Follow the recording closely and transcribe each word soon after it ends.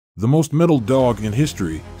The most medaled dog in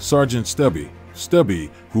history, Sergeant Stubby.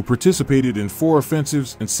 Stubby, who participated in 4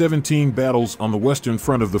 offensives and 17 battles on the Western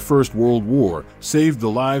Front of the First World War, saved the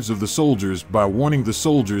lives of the soldiers by warning the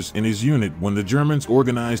soldiers in his unit when the Germans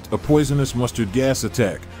organized a poisonous mustard gas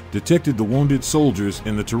attack, detected the wounded soldiers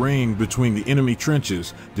in the terrain between the enemy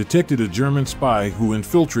trenches, detected a German spy who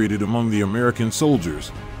infiltrated among the American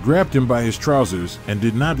soldiers, grabbed him by his trousers, and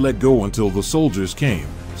did not let go until the soldiers came.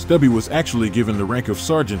 Stubby was actually given the rank of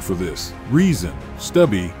sergeant for this reason.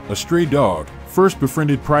 Stubby, a stray dog, first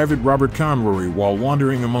befriended Private Robert Conroy while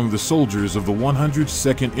wandering among the soldiers of the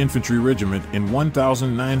 102nd Infantry Regiment in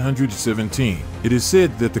 1917. It is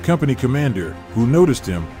said that the company commander, who noticed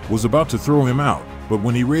him, was about to throw him out, but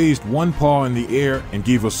when he raised one paw in the air and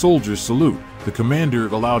gave a soldier's salute, the commander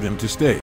allowed him to stay.